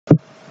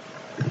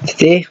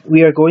Today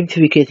we are going to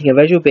be creating a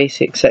Visual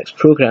Basic 6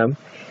 program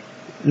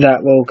that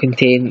will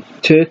contain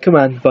 2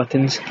 command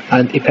buttons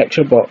and a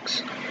picture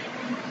box.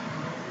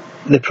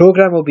 The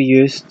program will be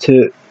used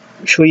to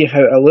show you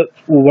how a loop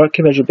will work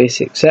in Visual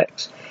Basic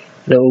 6,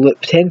 and it will loop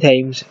 10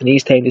 times, and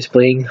each time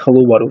displaying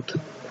Hello World.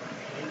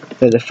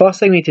 Now the first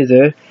thing we need to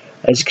do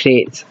is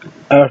create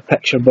our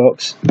picture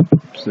box.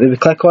 So we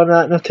click on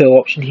that in the tool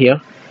option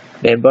here,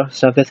 remember,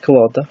 it's in alphabetical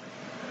order,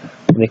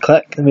 and we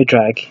click and we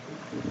drag.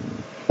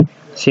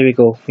 So here we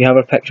go, we have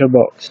our picture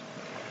box.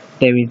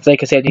 Now we,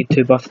 like I said, need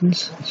 2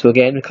 buttons. So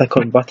again we click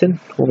on button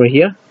over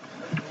here,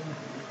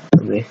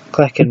 and we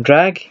click and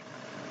drag,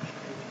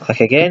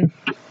 click again,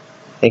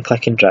 then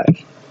click and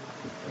drag.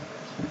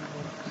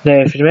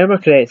 Now if you remember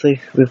correctly,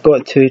 we've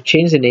got to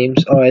change the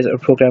names, otherwise our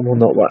program will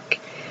not work.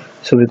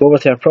 So we go over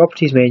to our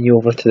properties menu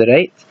over to the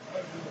right,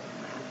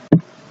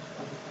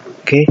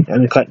 okay,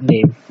 and we click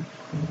name.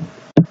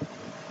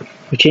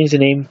 We change the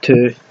name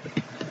to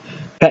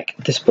PIC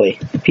display,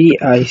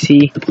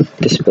 PIC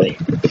display.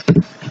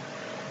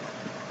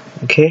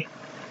 Okay,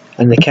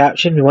 and the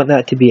caption, we want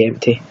that to be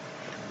empty.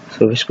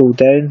 So we scroll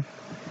down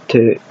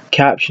to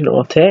caption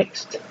or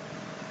text,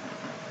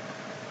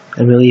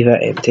 and we leave it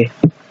empty.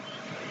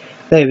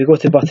 Now we go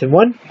to button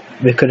 1,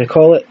 we're going to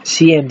call it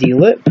CMD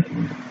loop,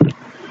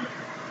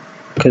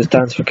 because it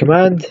stands for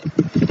command,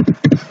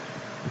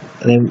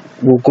 and then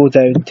we'll go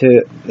down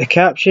to the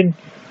caption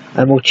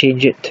and we'll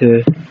change it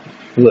to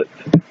loop.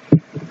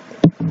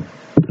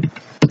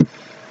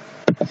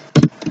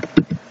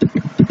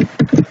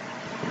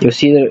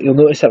 You'll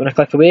notice that when I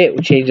click away it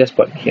will change this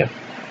button here.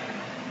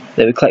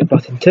 Then we click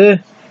button 2,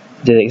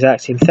 do the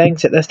exact same thing,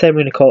 except this time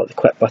we're going to call it the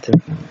quit button.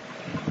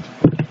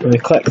 When we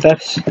click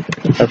this,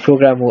 our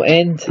program will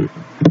end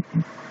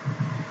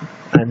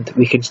and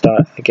we can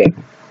start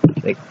again.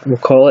 We'll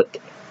call it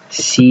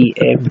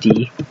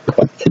CMD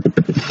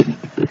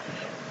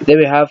quit. There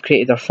we have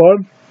created our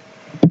form.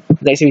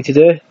 Next thing we need to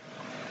do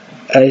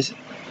is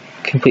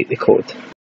complete the code.